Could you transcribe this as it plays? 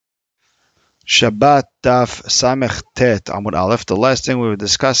Shabbat Taf Samech Tet Amud Aleph. The last thing we were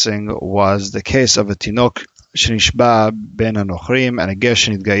discussing was the case of a Tinok Shenishba Ben HaNochrim and a Ger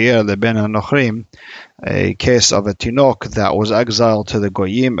Shenitgayer LeBen HaNochrim, a case of a Tinok that was exiled to the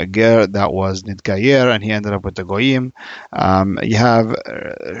Goyim, a Ger that was Nitgayer and he ended up with the Goyim. You have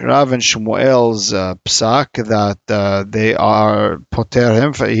Rav and Shmuel's Psak that they are poter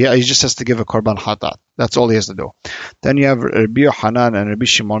him. He just has to give a Korban Hatat. That's all he has to do. Then you have Rabbi Yochanan and Rabbi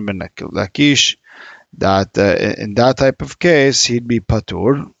Shimon ben Lakish that in that type of case he'd be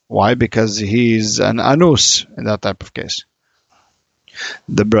patur. Why? Because he's an anus in that type of case.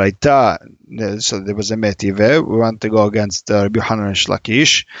 The Braita, so there was a metive. We want to go against Rabbi Yochanan and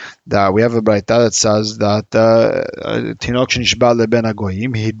Shlakish. That we have a Braita that says that Tinok Shenishba LeBen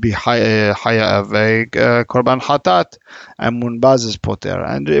HaGoyim, he'd be Hayav a Korban Hatat, and Munbaz is Poter.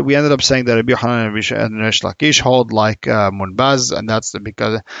 And we ended up saying that Rabbi Yochanan and Shlakish hold like Munbaz, and that's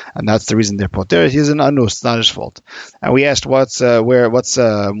the reason they're Poter. He's an anus, it's not his fault. And we asked what's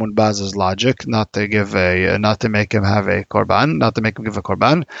Munbaz's logic, not to make him have a Korban, not to make him give a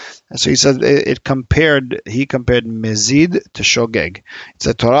Korban. And so he said he compared Mezid to Shogeg. It's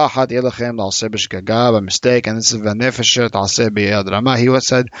a Torah Hat Yelachem L'Alseh B'Shgaga, a mistake, and this is V'nefeshet Alseh B'Yad Rama. He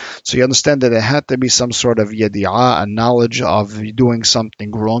said, so you understand that there had to be some sort of Yedi'ah, a knowledge of doing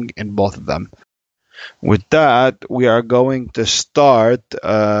something wrong in both of them. With that, we are going to start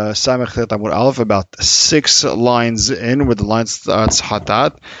Samech Tet Amud Aleph, about 6 lines in, where the line starts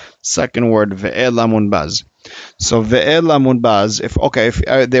Hatat. Second word, Ve'ela Munbaz. So Ve'ela Munbaz, if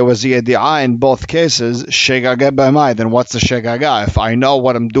there was the Yedi'ah in both cases, Shegaga B'mai, then what's the Shegaga? If I know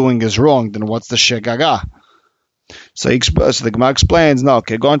what I'm doing is wrong, then what's the Shegaga? So the Gemara explains, no,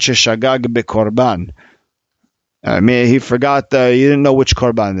 Kegon Sheshagag B'Korban. He forgot, he didn't know which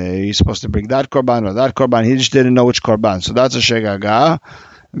korban. He's supposed to bring that korban or that korban. He just didn't know which korban. So that's a shegaga.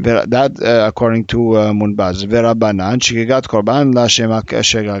 That according to Munbaz. Verabanan shegagat korban la shemak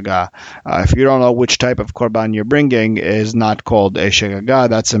shegaga. If you don't know which type of korban you're bringing, is not called a shegaga.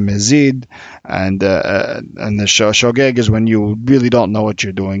 That's a mezid, and the shogeg is when you really don't know what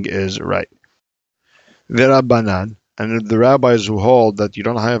you're doing is right. Verabanan. And the rabbis who hold that you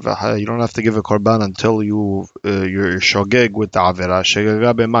don't have to give a korban until you're shogeg with the avera.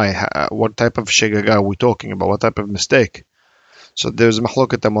 Shegaga b'mai. What type of shegaga are we talking about? What type of mistake? So there's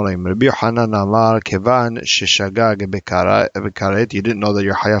mahloket amoraim. Rabbi Yochanan amar kevan sheshagag bekaret. You didn't know that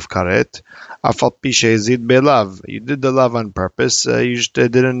you're hayav karet. Afal pi sheizid belav. You did the lav on purpose. You just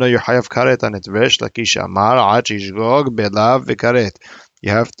didn't know you're hayav karet on it. Vesh lakish amar ad shishgog belav vekaret. You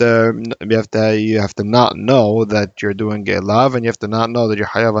have to not know that you're doing a lav, and you have to not know that you're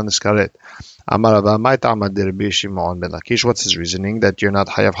hayav on this karet. Amar Rava, my ta'amad Rabbi Shimon ben Lakish. What's his reasoning that you're not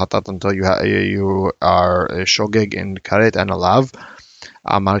hayav hatat until you are a shogeg in karet and a lav?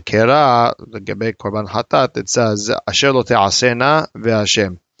 Amar Kera, the gebek korban hatat. It says asher lo te'asena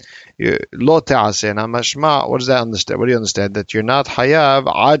ve'Hashem. Lo te'asena mashma. What does that understand? What do you understand? That you're not hayav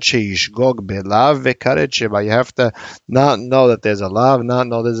ad sheishgog belav vekaret sheba. You have to not know that there's a lav, not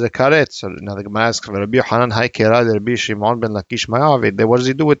know there's a karet. So now the Gemara asks, Rabbi Yochanan hay kera Rabbi Shimon ben Lakish ma'avid. What does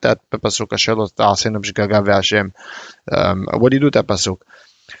he do with that pasuk? Asher lo te'asena b'shgaga ve'Hashem. What do you do with that pasuk?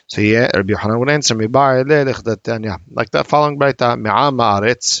 So yeah, Rabbi Yochanan would answer me like that following Braita, Me'am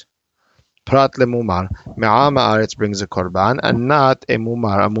Haaretz Prat leMumar. Me'am Haaretz brings a korban and not a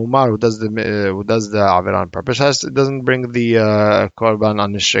mumar. A mumar who does the avera on purpose doesn't bring the korban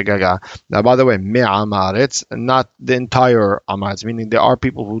on the shegaga. Now, by the way, Me'am Haaretz, not the entire Haaretz, meaning there are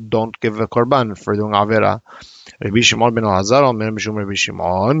people who don't give a korban for doing avera. Rabbi Shimon ben Elazar, Rabbi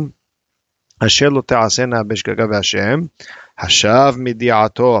Shimon. Asher lo te'asena b'shgaga ve'Hashem. Hashav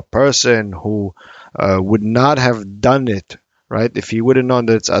midiato, a person who would not have done it, right? If he would have known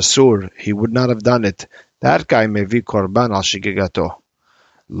that it's asur, he would not have done it. That guy mevi korban al shigegato.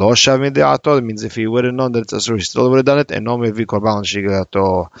 Lo shav midiato means if he would have known that it's asur, he still would have done it, and no mevi korban al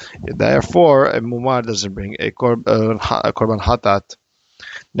shigegato. Therefore, a mumar doesn't bring a korban hatat.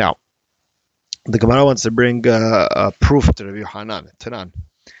 Now, the Gemara wants to bring a proof to Rabbi Yochanan. Tanan.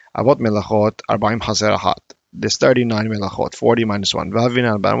 Avot melachot 40 chaser achat. There's 39 melachot, 40 minus 1.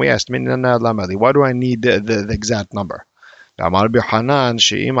 And we asked, why do I need the exact number? If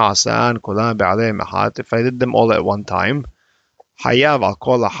I did them all at one time, hayav al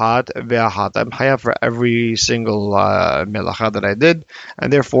kol achat ve'achat. I'm hayav for every single melacha that I did,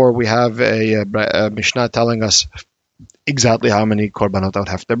 and therefore we have a Mishnah telling us exactly how many korbanot I would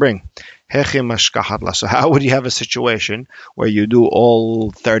have to bring. So how would you have a situation where you do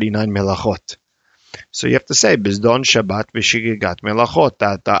all 39 melachot? So you have to say Bizdon Shabbat v'shigigat melachot.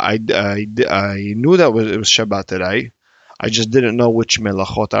 That I knew that it was Shabbat today. I just didn't know which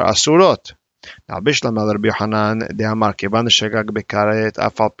melachot are asurot. Now, Bishlam al Rabbi Yochanan de Amar Kivan Shagag Bekaret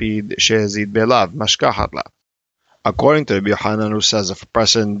Afalpid Shezid Belav Mashkahatla. According to Rabbi Yochanan, who says if a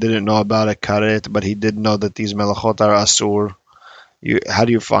person didn't know about a karet, but he did know that these melachot are asur, how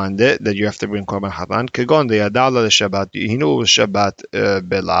do you find it? That you have to bring korban hatan. Kegon de yadala Shabbat. He knew it was Shabbat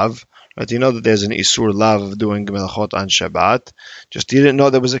belav. But you know that there's an isur lav of doing melachot on Shabbat. Just he didn't know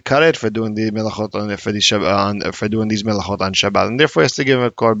there was a karet for doing the melachot for doing these melachot on Shabbat, and therefore he has to give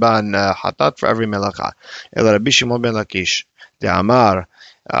a korban hatat for every melacha. El Rabbi Shimon ben Lakish de Amar.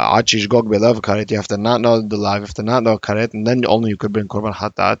 Gog belav karet. You have to not know the lav, you have to not know karet, and then only you could bring korban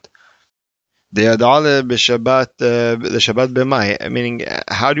hatat. The adale b'Shabbat the Shabbat b'mai. Meaning,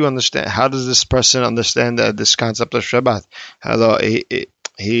 how do you understand? How does this person understand this concept of Shabbat? Hello,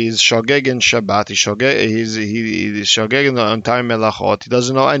 he's shogeg in Shabbat. He's shogeg in the entire melachot. He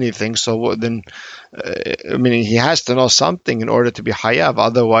doesn't know anything. So then, meaning he has to know something in order to be hayav.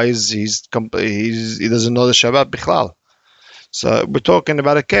 Otherwise, he doesn't know the Shabbat bichlal. So we're talking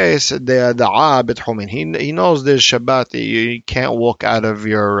about a case, he knows there's Shabbat, you can't walk out of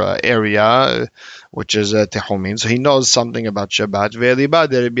your area, which is Tehumin, so he knows something about Shabbat.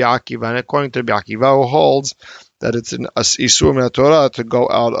 And according to Rabbi Akiva, who holds that it's an Isur min Torah to go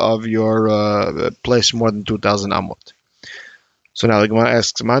out of your place more than 2,000 amot. So now the Gemara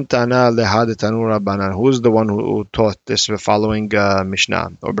asks, Mantana lehad tanur Rabbanan. Who's the one who taught this following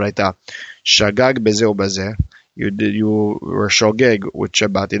Mishnah or Braita? Shagag bezeh u bezeh. You were shogeg with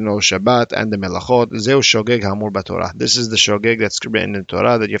Shabbat, you know Shabbat and the melachot. Zeu shogeg hamur b'Torah. This is the shogeg that's written in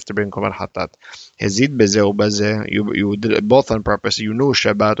Torah that you have to bring korban hatat. Hezid bezeu bezeh. You did it both on purpose. You knew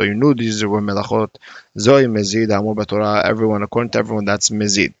Shabbat or you knew these were melachot. Zoi mezid hamur b'Torah. Everyone, according to everyone, that's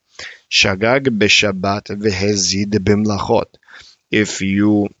mezid. Shagag b'Shabbat v'hezid b'melachot. If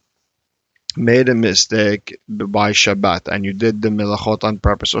you made a mistake by Shabbat and you did the melachot on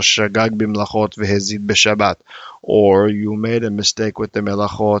purpose, or shagag b'melachot v'hezid b'Shabbat, or you made a mistake with the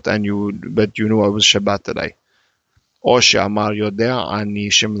melachot but you knew it was Shabbat today. Or she'amar yodea ani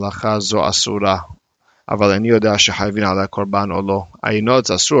shemelacha zo asura, aval ani yodea shechayvin alei korban or lo. I know it's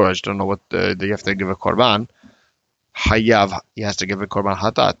asur, I just don't know what you have to give a korban. Hayav, he has to give a korban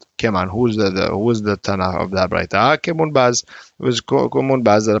hatat. Keman, who's the Tana of that Braita? Kemun Baz. It was Kemun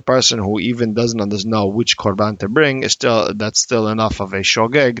Baz that a person who even doesn't know which korban to bring that's still enough of a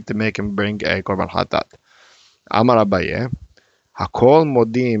shogeg to make him bring a korban hatat. Amar Abaye, Hakol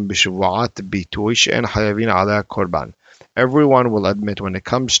modim b'shavuat bitui she'en hayavin alei korban. Everyone will admit when it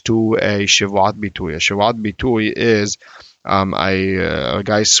comes to a shavuat bitui. A shavuat bitui is a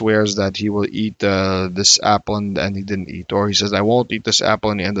guy swears that he will eat this apple and he didn't eat, or he says I won't eat this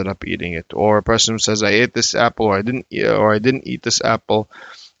apple and he ended up eating it, or a person who says I ate this apple or I didn't eat this apple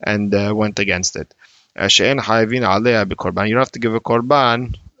and went against it. You don't have to give a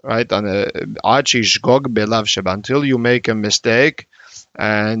korban, right? Until you make a mistake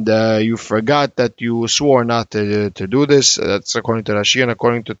and you forgot that you swore not to do this. That's according to Rashi and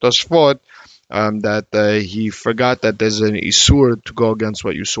according to Tosfot. That he forgot that there's an isur to go against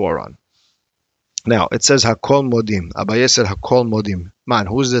what you swore on. Now, it says Hakol Modim. Abaye said Hakol Modim. Man,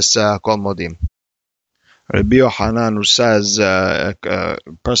 who's this Hakol Modim? Rabbi Yochanan, who says a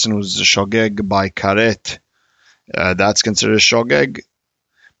person who's shogeg by karet, that's considered shogeg.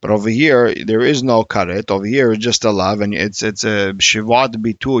 But over here, there is no karet. Over here, it's just a lav, and it's a shivat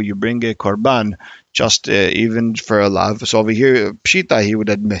bitu. You bring a korban just even for a lav. So over here, pshita, he would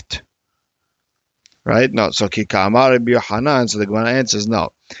admit. Right? No. So Kika Amar Rabbi Yochanan, so the Gemara answers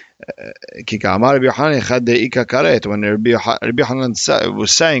no. Kika Amar Rabbi Yochanan chad de'ika karet. When Rabbi Yochanan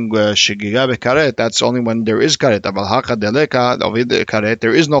was saying shegiga bekaret, that's only when there is karet. Aval haka deleka over the karet,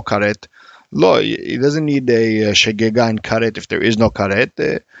 there is no karet. Lo, he doesn't need a shegiga and karet if there is no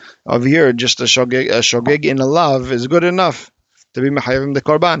karet. Over here, just a shogeg in a lav is good enough to be mechayavim the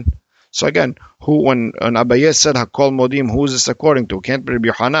korban. So again, when Abaye said Hakol Modim, who is this according to? Can't be Rabbi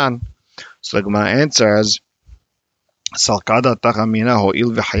Yochanan. So the Gemara answers, that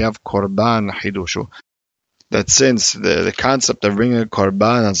since the concept of bringing a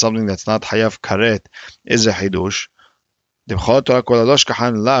korban on something that's not hayav karet is a hidush, we don't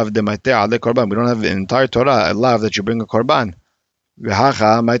have the entire Torah a lav that you bring a korban.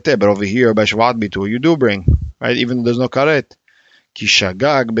 But over here by Shavuot Bitu you do bring, right? Even though there's no karet. So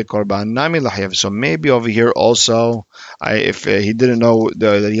maybe over here also, if he didn't know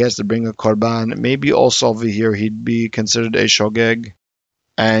that he has to bring a korban, maybe also over here he'd be considered a shogeg,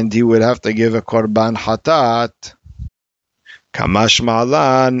 and he would have to give a korban hatat Kamash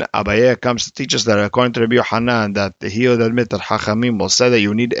Ma'alan, Abaye comes to teach us that according to Rabbi Yochanan, that he would admit that Chachamim will say that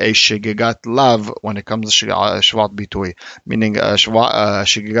you need a Shigigat Lav when it comes to Shvat Bitui, meaning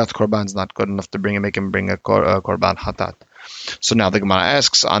Shigigat Korban is not good enough to make him bring a Korban Hatat. So now the Gemara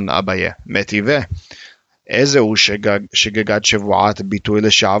asks on Abaye, Metive, Ezeu Shigigat Shavuat Bitui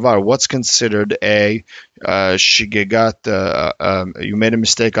L'Shavar, what's considered a Shigigat, you made a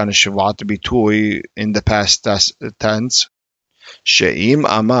mistake on a Shavuat Bitui in the past tense? She'im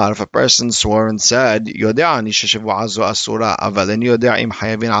Amar, if a person swore and said, Yodea sheshevua zo asura, aval en yodea im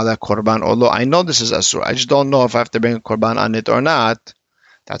hayavin ala korban or lo. I know this is asura. I just don't know if I have to bring a korban on it or not.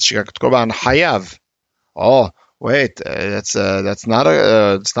 That's shigat korban hayav. Oh, wait, it's not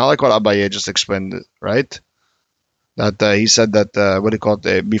it's not like what Abaye just explained, right? That he said that what do you call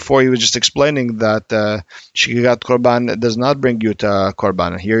it? Before he was just explaining that shigat korban does not bring you to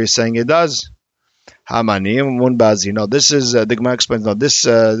korban. Here he's saying it does. Hamani Munbaz. This is the Gemara explains. No, this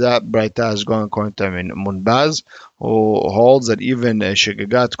that Braita is going according to Munbaz, who holds that even a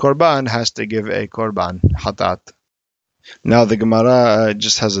Shigagat Korban has to give a Korban Hatat. Now the Gemara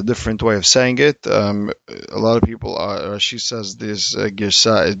just has a different way of saying it. A lot of people she says this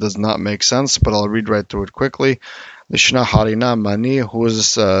Girsa, it does not make sense, but I'll read right through it quickly. Lishna Harina Mani, who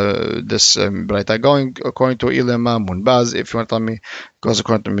is this Braita going according to Ilema Munbaz? If you want to tell me, goes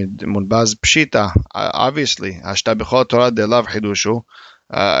according to Munbaz Pshita. Obviously, Hashta B'chol Torah de Lav Hidushu.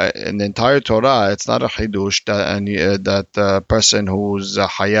 In the entire Torah, it's not a chidush that person who's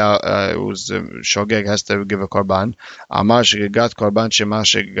who's shogeg has to give a korban. Amar shigat korban shema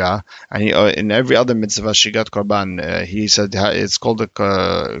shega, and in every other mitzvah shigat korban, he said it's called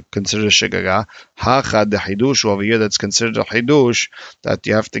considered shega. Hacha the hidush over here that's considered a hidush that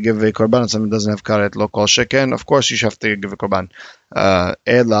you have to give a korban. Something doesn't have karet lo kol sheken. Of course, you should have to give a korban.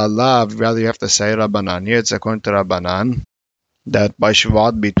 Ela lav, rather you have to say Rabbanan. Here it's according to Rabbanan that by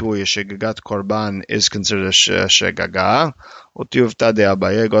Shvat Bitui, Shegagat Korban is considered a Shegaga. Utiyuvta de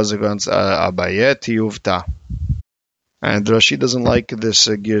Abaye goes against Abaye, Tiyuvta. And Rashi doesn't like this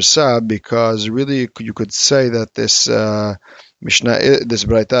Girsa because really you could say that this Mishnah, this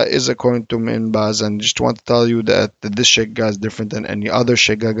Braita is according to Minbaz, and just want to tell you that this Shegaga is different than any other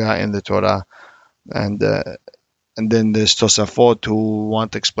Shegaga in the Torah. And then there's Tosafot who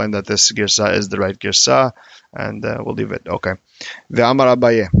want to explain that this Girsa is the right Girsa, and we'll leave it. Okay. Ve'amar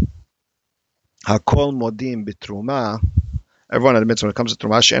Abaye. Hakol modim bitruma. Everyone admits when it comes to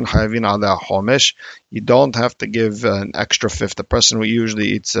Truma, she'en hayavin ala homesh, you don't have to give an extra fifth. The person who usually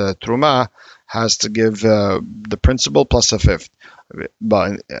eats Truma has to give the principal plus a fifth.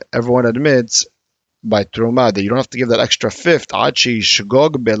 But everyone admits by Truma that you don't have to give that extra fifth. Achi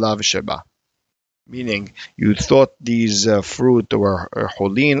shgog belav sheba. Meaning, you thought these fruit were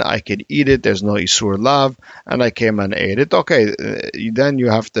holin, I could eat it, there's no isur lav, and I came and ate it. Okay, then you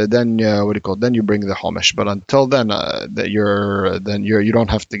have to, then what do you call it? Then you bring the homesh. But until then, you don't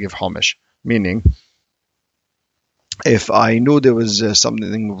have to give homesh. Meaning, if I knew there was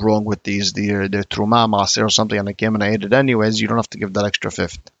something wrong with the truma maser or something, and I came and I ate it anyways, you don't have to give that extra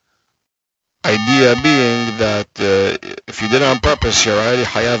fifth. Idea being that if you did it on purpose, you're already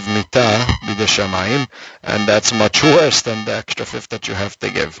hayav mita b'dei shamayim, and that's much worse than the extra fifth that you have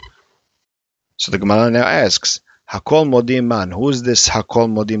to give. So the Gemara now asks, Hakol modim man, who is this Hakol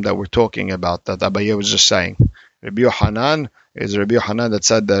modim that we're talking about, that Abaye was just saying? Rabbi Yochanan, is Rabbi Yochanan that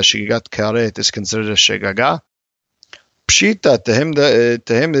said that Shigagat Karet is considered a Shigaga? Pshita, to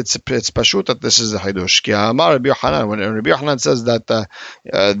him it's pashut that this is a hidush. Ki amar Rabbi Yochanan, when Rabbi Yochanan says that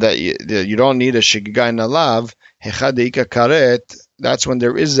you don't need a shigaga in a lav, hechad deika karet, that's when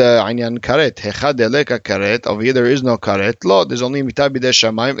there is a anyan karet. Hechad deleka karet, over here there is no karet. Lo, there's only mita b'dei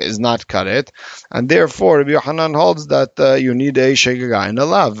shamayim, is not karet, and therefore Rabbi Yochanan holds that you need a shigaga in a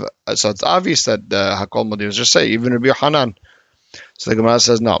lav. So it's obvious that Hakol Modim just say even Rabbi Yochanan. So the Gemara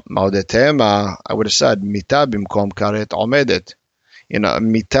says, no, Maudetema, I would have said, Mita bimkom karet omedet.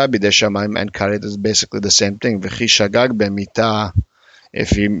 Mita b'dei shamayim and karet is basically the same thing. V'chi shagag b'mita, if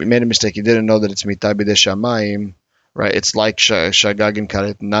he made a mistake, he didn't know that it's Mita b'dei shamayim, right? It's like shagag and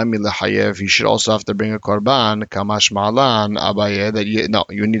karet, nami lechayev, he should also have to bring a korban, kamash ma'alan, Abaye, that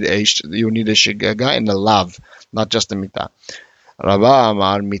you need a shagaga and a lav, not just a Mita. Rabba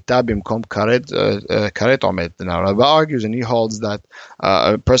Amar Mita bimkom karet omet. Now Rabba argues and he holds that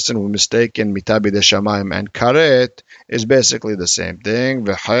a person who mistaken Mita b'dei shamayim and karet is basically the same thing.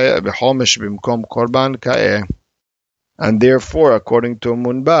 V'chomesh bimkom korban ka'eh. And therefore, according to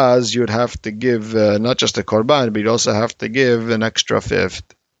Munbaz, you'd have to give not just a korban, but you'd also have to give an extra fifth.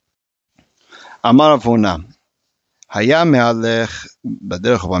 Amar Avuna. היה מהלך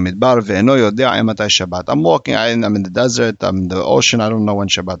בדרך במדבר ואינו יודע מתי שבת. I'm walking, I'm in the desert, I'm in the ocean, I don't know when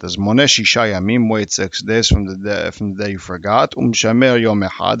Shabbat is. מונה 6 ימים, wait 6 days from the day you forgot, ומשמר יום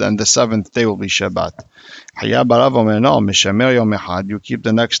אחד, and the 7th day will be Shabbat. היה ברב אומר, no, משמר יום אחד, you keep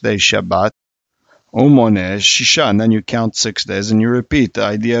the next day Shabbat, ומונה 6, and then you count 6 days and you repeat. The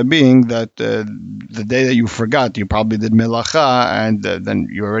idea being that the day that you forgot, you probably did melacha, and then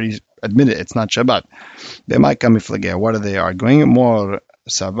you already admitted it's not Shabbat. They might come iflageh. What are they arguing? More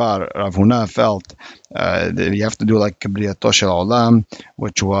Savar, Rav Huna felt that you have to do like Kibriyato Shel Olam,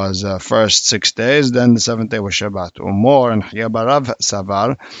 which was first 6 days, then the 7th day was Shabbat. Or more, and Barav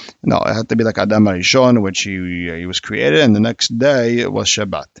Savar, no, it had to be like Adam Arishon, which he was created, and the next day was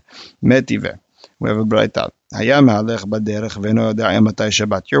Shabbat. Metive. We have a bright out. You're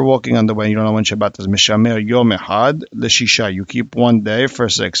walking on the way, you don't know when Shabbat is. Mishamer Yom Echad L'Shisha. You keep 1 day for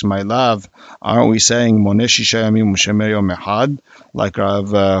 6. My love, aren't we saying Moneh Shisha Yamim Mishamer Yom Echad like Rav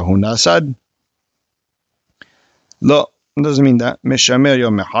Huna said? No, it doesn't mean that. Mishamer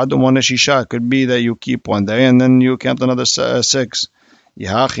Yom Echad Moneh Shisha. It could be that you keep 1 day and then you count another 6.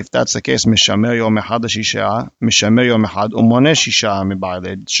 Yach, if that's the case, Mishamer Yom Echad Shisha, Mishamer Yom Echad Umoneh Shisha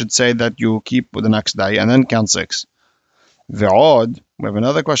Mibayle. It should say that you keep the next day and then count 6. Ve'od, we have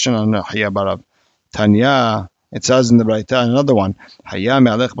another question on Haya Barav. Tanya, it says in the Braita, another one. Haya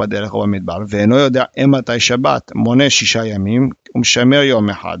me'alech b'derech u'bamidbar, ve'eno yodea ematay Shabbat, moneh 6 yamim, u'mshamer Yom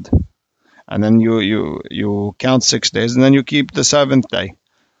Echad. And then you count 6 days and then you keep the 7th day.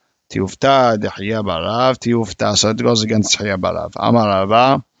 Tiyufta dechaya barav, tiyufta. So it goes against Haya Barav. Amar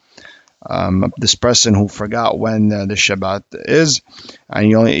Rava, this person who forgot when the Shabbat is,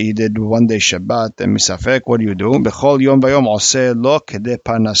 and he did 1 day Shabbat, and misafek, what do you do? Bechol yom vayom oseh lo kedei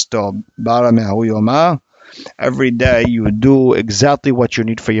parnasto, bara mehu yoma. Every day you do exactly what you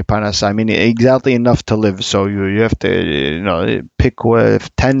need for your parnasa, meaning exactly enough to live. So you have to pick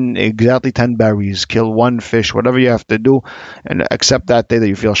 10 berries, kill 1 fish, whatever you have to do, and except that day that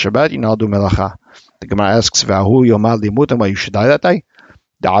you feel Shabbat, do melacha. The Gemara asks, "V'ahu yomar limut," and you should die that day.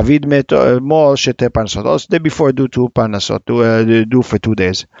 David met more shete parnasot. Also, the day before do 2 parnasot, do for 2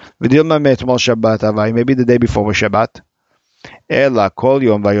 days. V'dilma met more Shabbat avai. Maybe the day before was Shabbat. Ela kol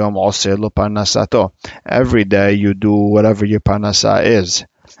yom vayom oseh lo parnasato. Every day you do whatever your parnasa is.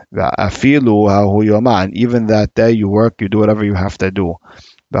 Va'afilu hahu yoma. And even that day you work, you do whatever you have to do.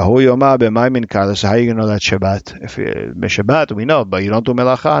 V'ahu yoma b'may min kala. So how are you going to know that Shabbat? If Shabbat we know, but you don't do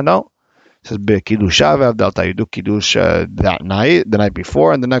melacha, no. It says Kidusha v'avdalta. You do Kiddush that night, the night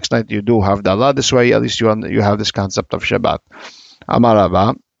before, and the next night you do Havdalah. This way, at least you have this concept of Shabbat. Amar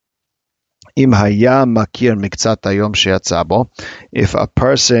Rava, Im haya makir miktzat hayom sheyatzah bo. If a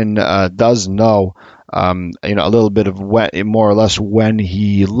person does know, a little bit of when, more or less when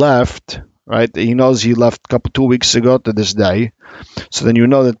he left, right? He knows he left 2 weeks ago to this day. So then you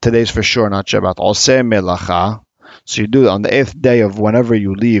know that today's for sure not Shabbat. Oseh melacha. So you do on the 8th day of whenever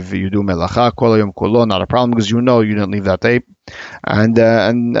you leave, you do melacha kol yom kulo, not a problem because you know you didn't leave that day, and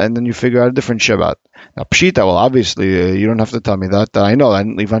then you figure out a different Shabbat. Now pshita, well obviously you don't have to tell me that. I know I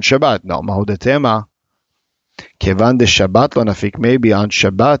didn't leave on Shabbat. No, mahudetema kevan de Shabbat lo nafik. Maybe on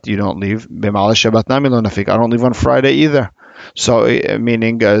Shabbat you don't leave. B'ma'ala Shabbat nami lo nafik. I don't leave on Friday either. So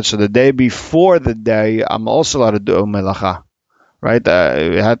meaning so the day before the day I'm also allowed to do melacha. Right,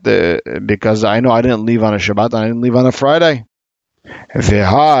 because I know I didn't leave on a Shabbat and I didn't leave on a Friday. And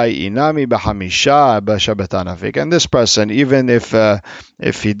this person, even if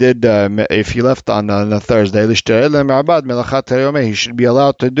he left on a Thursday, he should be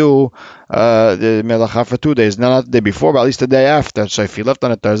allowed to do the melacha for 2 days, not the day before, but at least the day after. So if he left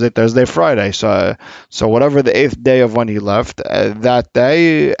on a Thursday, Friday. So whatever the 8th day of when he left, that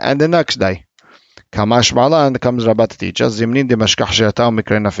day and the next day. Kamash Malan comes Rabat to teach us.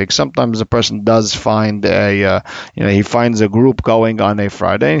 Sometimes a person does find he finds a group going on a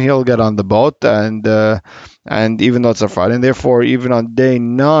Friday and he'll get on the boat and even though it's a Friday, and therefore even on day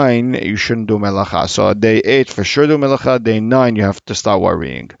 9 you shouldn't do melacha. So day 8 for sure do melacha. Day 9 you have to start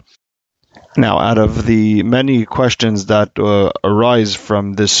worrying. Now, out of the many questions that arise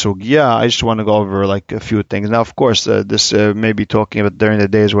from this sugya, I just want to go over like a few things. Now, of course, this may be talking about during the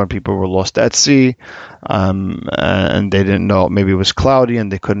days when people were lost at sea, and they didn't know, maybe it was cloudy and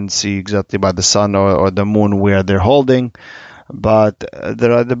they couldn't see exactly by the sun or the moon where they're holding. But the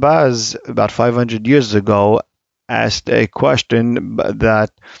Radbaz, about 500 years ago, asked a question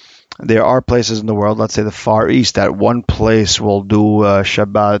that there are places in the world, let's say the Far East, that one place will do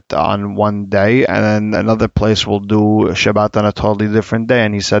Shabbat on one day, and then another place will do Shabbat on a totally different day.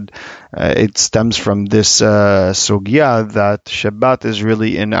 And he said it stems from this sugya that Shabbat is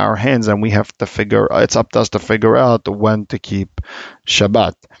really in our hands, and we have to it's up to us to figure out when to keep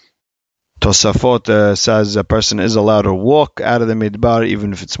Shabbat. Tosafot says a person is allowed to walk out of the midbar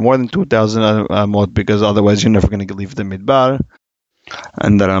even if it's more than 2,000 amot, because otherwise you're never going to leave the midbar.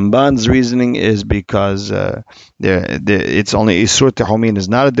 And the Ramban's reasoning is because it's only Isur Tehumin is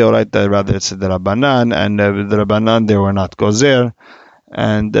not a Deoraita, rather it's a Rabbanan, and the Rabbanan they were not Gozer,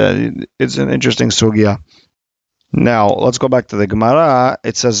 and it's an interesting sugya. Now let's go back to the Gemara.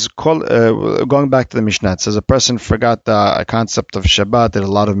 It says, going back to the Mishnah, it says a person forgot the concept of Shabbat, did a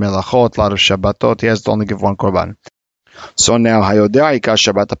lot of melachot, a lot of Shabbatot, he has to only give one korban. So now Hayode'ika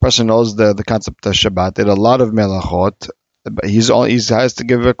Shabbat, the person knows the concept of Shabbat, did a lot of melachot, but he has to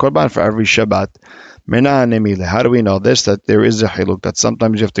give a korban for every Shabbat. How do we know this? That there is a hiluk, that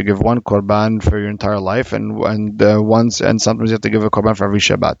sometimes you have to give one korban for your entire life, and sometimes you have to give a korban for every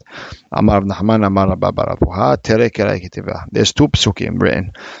Shabbat. Amar Nahman, Amar Rabba bar Apuha, Terek Elai Ketiva. There's two psukim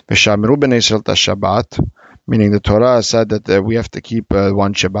written. V'shamiru b'nei Yisrael Shabbat, meaning the Torah said that we have to keep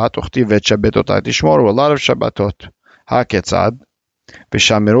one Shabbat. Uchtiv v'shabbetot tishmoru, a lot of Shabbatot. Haketzad.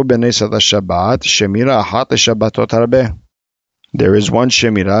 V'shamiru b'nei Yisrael Shabbat, shemira achat l'Shabbatot harbeh. There is one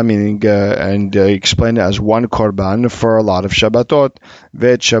Shemira, meaning, and explain it as one Korban for a lot of Shabbatot.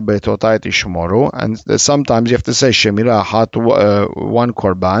 Vet Shabbatotai Tishmoru. And sometimes you have to say Shemira Hat one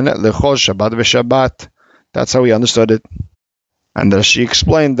Korban, Lechol Shabbat Veshabbat. That's how we understood it. And she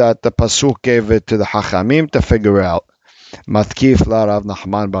explained that the Pasuk gave it to the Hachamim to figure out. Matkif la Rav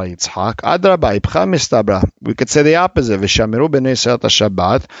Nachman bar Yitzchak. Adraba ibcha mistabra. We could say the opposite. V'shamiru b'nei Yisrael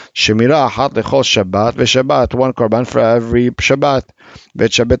Shabbat. Shemira achat lechol Shabbat. V'Shabbat, one korban for every Shabbat.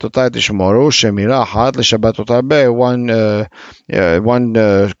 V'shabbatotai tishmoru. Shemira achat l'Shabbatot harbeh. One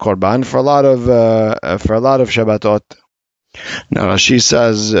korban for a lot of Shabbatot. Now Rashi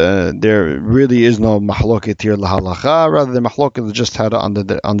says there really is no mahloket here lahalacha. Rather, the mahloket is just how to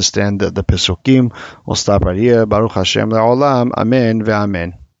understand the pesukim. We'll stop right here. Baruch Hashem la'olam. Amen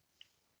ve'amen.